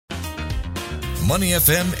Money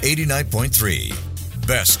FM 89.3.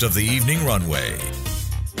 Best of the evening runway.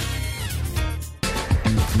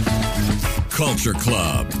 Culture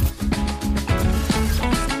Club.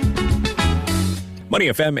 Money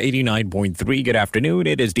FM 89.3. Good afternoon.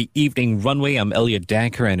 It is the evening runway. I'm Elliot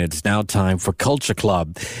Danker, and it's now time for Culture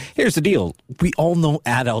Club. Here's the deal. We all know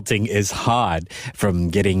adulting is hard. From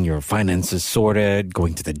getting your finances sorted,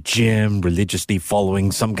 going to the gym, religiously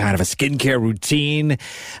following some kind of a skincare routine.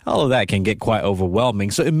 All of that can get quite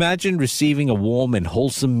overwhelming. So imagine receiving a warm and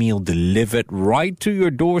wholesome meal delivered right to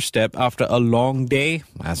your doorstep after a long day.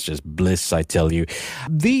 That's just bliss, I tell you.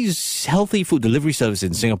 These healthy food delivery services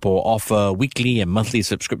in Singapore offer weekly and monthly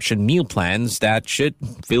subscription meal plans that should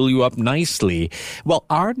fill you up nicely. Well,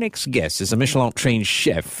 our next guest is a Michelin-trained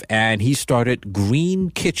chef, and he started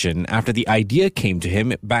Green Kitchen after the idea came to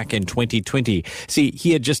him back in 2020. See,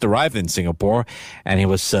 he had just arrived in Singapore, and he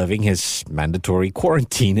was serving his mandatory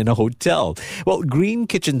quarantine in a hotel. Well, Green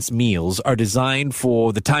Kitchen's meals are designed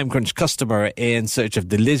for the time-crunch customer in search of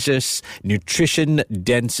delicious,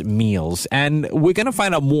 nutrition-dense meals. And we're going to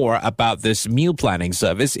find out more about this meal planning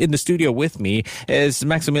service. In the studio with me is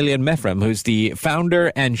Maximilian Mefrem, who's the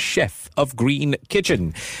founder and chef of Green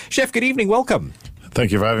Kitchen. Chef, good evening. Welcome.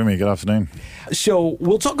 Thank you for having me. Good afternoon. So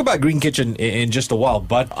we'll talk about Green Kitchen in just a while,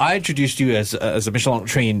 but I introduced you as a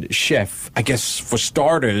Michelin-trained chef. I guess for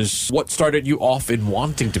starters, what started you off in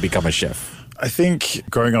wanting to become a chef? I think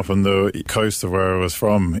growing up on the coast of where I was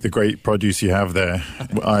from, the great produce you have there,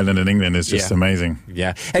 Ireland and England, is just amazing.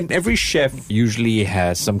 Yeah. And every chef usually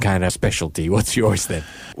has some kind of specialty. What's yours then?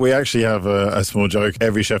 We actually have a small joke.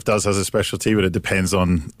 Every chef has a specialty, but it depends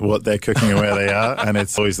on what they're cooking and where they are. And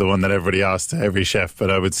it's always the one that everybody asks to every chef.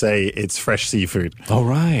 But I would say it's fresh seafood. All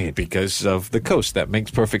right. Because of the coast. That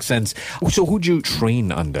makes perfect sense. So who'd you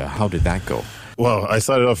train under? How did that go? Well, I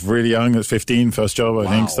started off really young at 15, first job, I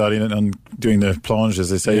think, starting it and doing the plonge, as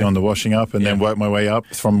they say, on the washing up, and then worked my way up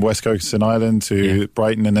from West Coast in Ireland to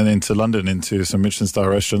Brighton and then into London, into some Michelin-star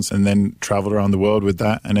restaurants, and then travelled around the world with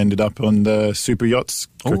that and ended up on the super yachts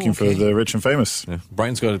cooking for the rich and famous. Yeah.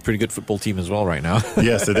 Brighton's got a pretty good football team as well right now.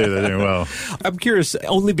 Yes, they do. They're doing well. I'm curious,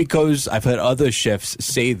 only because I've heard other chefs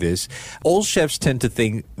say this. All chefs tend to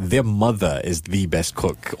think their mother is the best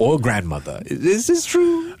cook or grandmother. Is this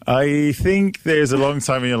true? I think there's a long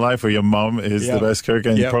time in your life where your mum is the best cook,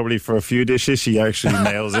 and probably for a few dishes she actually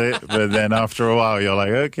nails it, but then after a while you're like,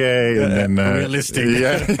 okay, and then realistic.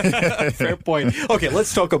 Fair point. Okay,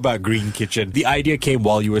 let's talk about Green Kitchen. The idea came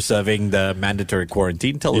while you were serving the mandatory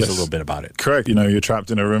quarantine. Tell us a little bit about it. Correct. You know, you're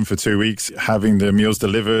trapped in a room for 2 weeks, having the meals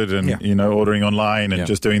delivered and, you know, ordering online and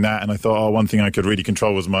just doing that. And I thought, one thing I could really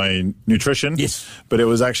control was my nutrition. Yes. But it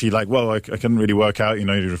was actually like, I couldn't really work out, you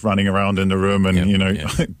know, you're just running around in the room and, you know,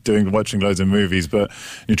 watching loads of movies. But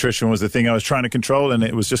nutrition was the thing I was trying to control, and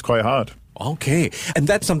it was just quite hard. Okay. And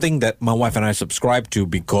that's something that my wife and I subscribe to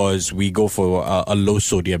because we go for a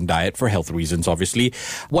low-sodium diet for health reasons, obviously.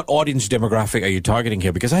 What audience demographic are you targeting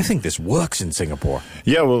here? Because I think this works in Singapore.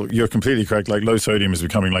 Yeah, well, you're completely correct. Like, low sodium is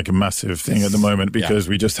becoming like a massive thing at the moment because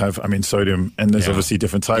we just have, sodium, and there's obviously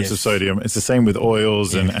different types of sodium. It's the same with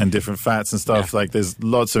oils and different fats and stuff. Like, there's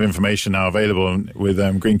lots of information now available. And with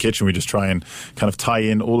Green Kitchen, we just try and kind of tie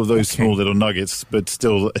in all of those small little nuggets, but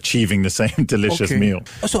still achieving the same delicious meal.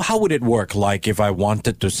 So how would it work? Like, if I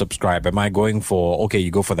wanted to subscribe, am I going for,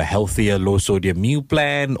 you go for the healthier low-sodium meal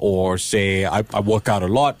plan, or say I work out a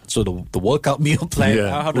lot, so the workout meal plan?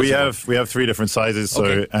 Yeah, we have 3 different sizes,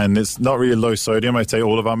 and it's not really low sodium. I'd say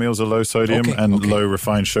all of our meals are low sodium and low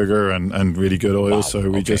refined sugar and really good oil. So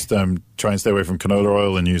we just try and stay away from canola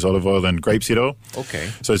oil and use olive oil and grapeseed oil.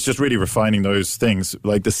 Okay. So it's just really refining those things,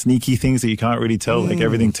 like the sneaky things that you can't really tell. Like,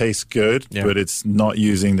 everything tastes good, but it's not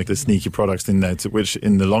using the sneaky products in there, which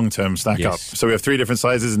in the long term stack up. So we have 3 different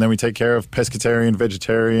sizes, and then we take care of pescatarian,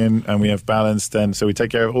 vegetarian, and we have balanced. And so we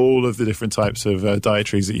take care of all of the different types of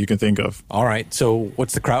dietaries that you can think of. All right. So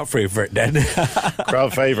what's the crowd favorite then?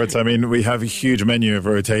 Crowd favorites. We have a huge menu of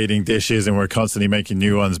rotating dishes, and we're constantly making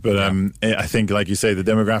new ones. But I think, like you say, the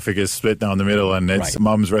demographic is split down the middle, and it's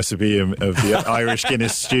mum's recipe of the Irish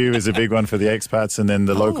Guinness stew is a big one for the expats, and then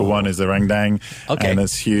the local one is the rendang, and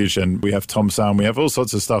it's huge. And we have tom sam. We have all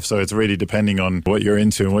sorts of stuff. So it's really depending on what you're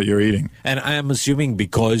into and what you're eating. And I am assuming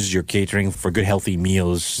because you're catering for good, healthy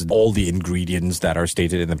meals, all the ingredients that are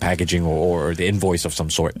stated in the packaging or the invoice of some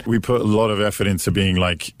sort. We put a lot of effort into being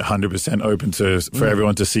like 100% open for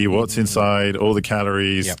everyone to see what's inside, all the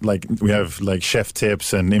calories. Yep. Like, we have like chef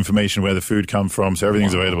tips and information where the food comes from. So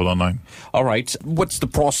everything's available online. All right. What's the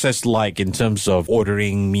process like in terms of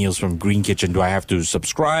ordering meals from Green Kitchen? Do I have to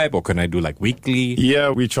subscribe, or can I do like weekly? Yeah,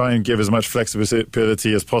 we try and give as much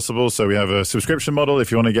flexibility as possible. So we have a subscription model.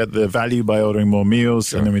 If you want to get the value by ordering more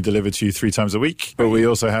meals, and then we deliver to you 3 times a week. But we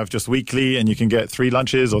also have just weekly, and you can get 3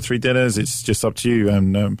 lunches or 3 dinners. It's just up to you,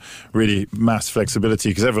 and really mass flexibility,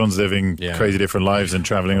 because everyone's living crazy different lives and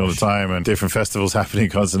traveling all the time, and different festivals happening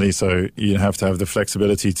constantly. So you have to have the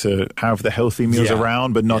flexibility to have the healthy meals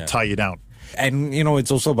around, but not tie you down. And,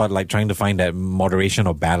 it's also about like trying to find that moderation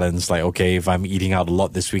or balance. Like, okay, if I'm eating out a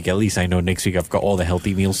lot this week, at least I know next week I've got all the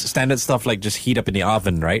healthy meals. Standard stuff like just heat up in the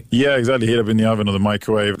oven, right? Yeah, exactly. Heat up in the oven or the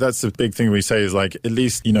microwave. That's the big thing we say is like, at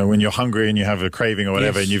least, when you're hungry and you have a craving or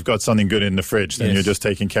whatever, and you've got something good in the fridge, then you're just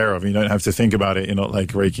taken care of. You don't have to think about it. You're not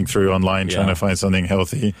like raking through online trying to find something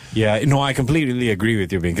healthy. Yeah, no, I completely agree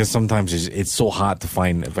with you, because sometimes it's so hard to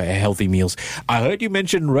find healthy meals. I heard you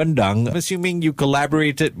mention rendang. I'm assuming you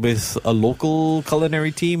collaborated with a local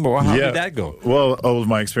culinary team, or how did that go? Well, all of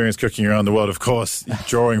my experience cooking around the world, of course,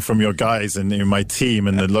 drawing from your guys and my team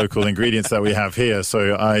and the local ingredients that we have here.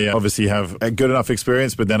 So I obviously have a good enough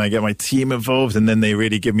experience, but then I get my team involved, and then they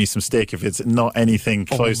really give me some stick if it's not anything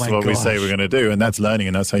close to what we say we're going to do. And that's learning,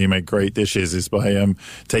 and that's how you make great dishes, is by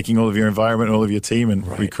taking all of your environment, all of your team, and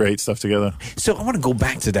we create stuff together. So I want to go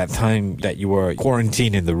back to that time that you were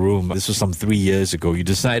quarantined in the room. This was some 3 years ago. You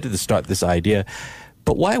decided to start this idea.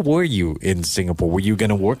 But why were you in Singapore? Were you going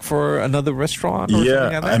to work for another restaurant or something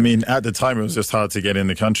like that? I mean, at the time, it was just hard to get in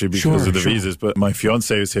the country because of the visas. But my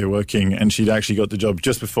fiancée was here working, and she'd actually got the job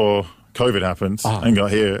just before COVID happened and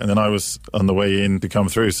got here, and then I was on the way in to come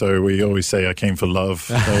through. So we always say I came for love.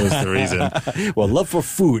 That was the reason. Well, love for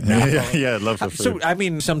food now. yeah, love for food. So, I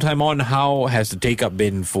mean, sometime on, how has the take-up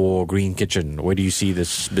been for Green Kitchen? Where do you see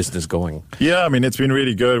this business going? Yeah, I mean, it's been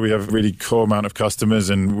really good. We have a really core amount of customers,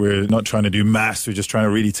 and we're not trying to do mass. We're just trying to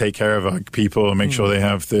really take care of our people and make sure they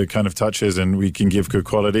have the kind of touches, and we can give good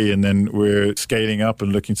quality. And then we're scaling up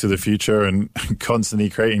and looking to the future and constantly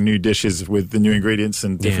creating new dishes with the new ingredients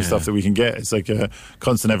and different stuff that we can get. It's like a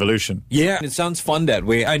constant evolution. Yeah, it sounds fun that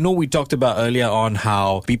way. I know we talked about earlier on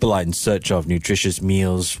how people are in search of nutritious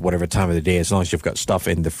meals, whatever time of the day, as long as you've got stuff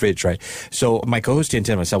in the fridge, right? So my co-host Tian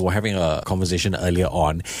and myself were having a conversation earlier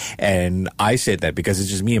on, and I said that because it's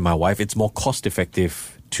just me and my wife, it's more cost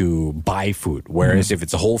effective to buy food. Whereas if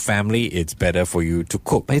it's a whole family, it's better for you to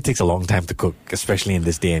cook. But it takes a long time to cook, especially in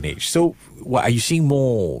this day and age. So are you seeing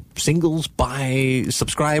more singles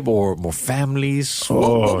subscribe, or more families?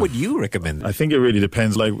 What would you recommend? I think it really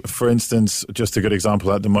depends. Like, for instance, just a good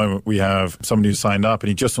example, at the moment, we have somebody who signed up and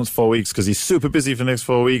he just wants 4 weeks because he's super busy for the next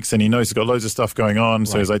 4 weeks, and he knows he's got loads of stuff going on.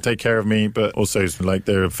 So he's like, take care of me. But also, like,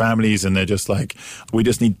 there are families and they're just like, we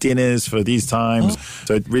just need dinners for these times.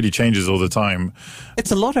 So it really changes all the time.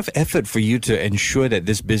 It's a lot of effort for you to ensure that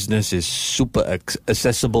this business is super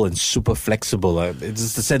accessible and super flexible.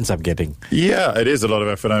 It's the sense I'm getting. Yeah, it is a lot of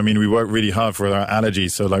effort. I mean, we work really hard for our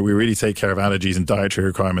allergies. So, like, we really take care of allergies and dietary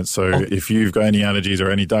requirements. So if you've got any allergies or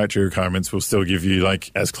any dietary requirements, we'll still give you, like,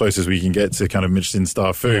 as close as we can get to kind of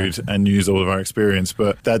Michelin-star food and use all of our experience.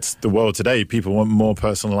 But that's the world today. People want more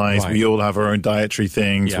personalized. We all have our own dietary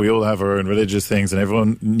things. We all have our own religious things. And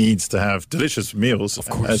everyone needs to have delicious meals, of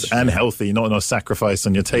course, and healthy, not sacrifice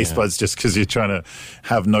on your taste buds just because you're trying to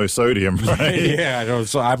have no sodium, right? I know.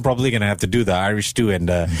 So I'm probably going to have to do the Irish stew and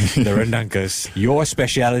the rendang, because your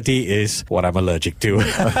speciality is what I'm allergic to.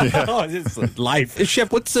 It's life.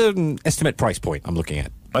 Chef, what's the estimate price point I'm looking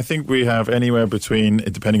at? I think we have anywhere between,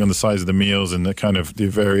 depending on the size of the meals and the kind of the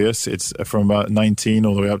various, it's from about 19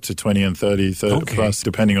 all the way up to 20 and 30 plus,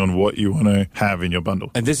 depending on what you want to have in your bundle.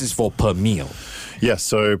 And this is for per meal? Yes,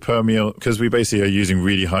 so per meal, because we basically are using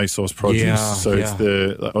really high source produce. It's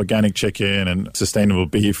the organic chicken and sustainable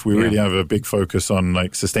beef. We really have a big focus on,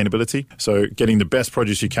 like, sustainability. So getting the best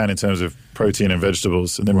produce you can in terms of protein and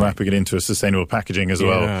vegetables, and then wrapping it into a sustainable packaging as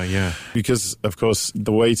well. Because, of course,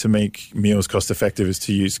 the way to make meals cost effective is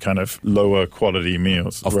to use kind of lower quality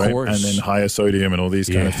meals, of course, and then higher sodium and all these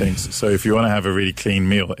kind of things. So if you want to have a really clean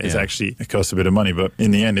meal, it's actually, it costs a bit of money, but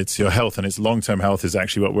in the end, it's your health, and it's long-term health is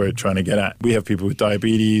actually what we're trying to get at. We have people with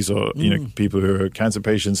diabetes, or people who are cancer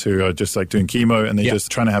patients who are just like doing chemo, and they're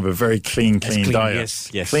just trying to have a very clean diet.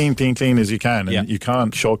 Clean as you can, and you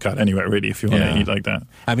can't shortcut anywhere really if you want to eat like that.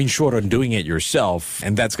 I mean, short on doing it yourself,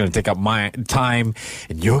 and that's going to take up my time,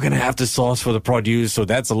 and you're going to have to source for the produce, so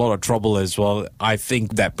that's a lot of trouble as well. I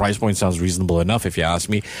think that price point sounds reasonable enough, if you ask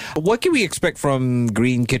me. What can we expect from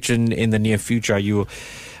Green Kitchen in the near future?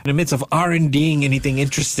 in the midst of R&Ding anything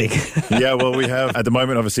interesting? Yeah, well, we have, at the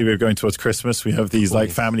moment, obviously, we're going towards Christmas. We have these like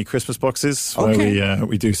family Christmas boxes where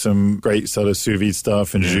we do some great sort of sous vide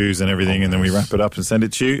stuff and jus and everything, and then we wrap it up and send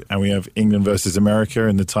it to you. And we have England versus America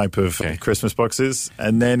in the type of Christmas boxes.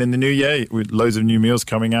 And then in the new year, with loads of new meals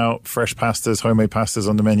coming out, fresh pastas, homemade pastas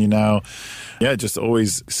on the menu now. Yeah, just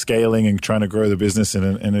always scaling and trying to grow the business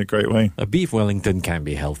in a great way. A beef Wellington can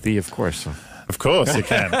be healthy, of course. Of course it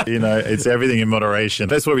can. It's everything in moderation.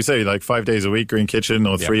 That's what we say, like 5 days a week, Green Kitchen,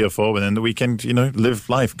 or 3 or 4, and then the weekend, live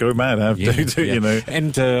life, go mad.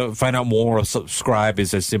 And to find out more or subscribe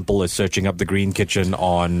is as simple as searching up the Green Kitchen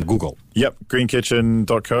on Google. Yep,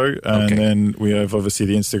 greenkitchen.co. And then we have obviously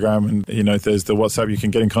the Instagram, and, if there's the WhatsApp, you can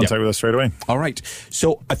get in contact with us straight away. All right.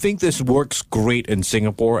 So I think this works great in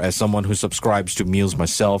Singapore as someone who subscribes to meals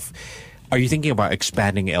myself. Are you thinking about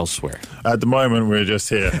expanding elsewhere? At the moment, we're just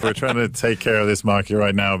here. We're trying to take care of this market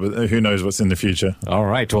right now, but who knows what's in the future. All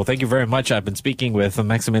right. Well, thank you very much. I've been speaking with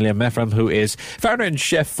Maximilian Meffram, who is founder and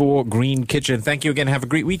chef for Green Kitchen. Thank you again. Have a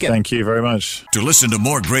great weekend. Thank you very much. To listen to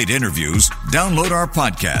more great interviews, download our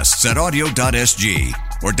podcasts at audio.sg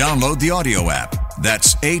or download the audio app.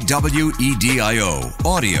 That's AWEDIO,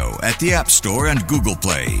 audio at the App Store and Google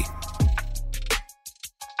Play.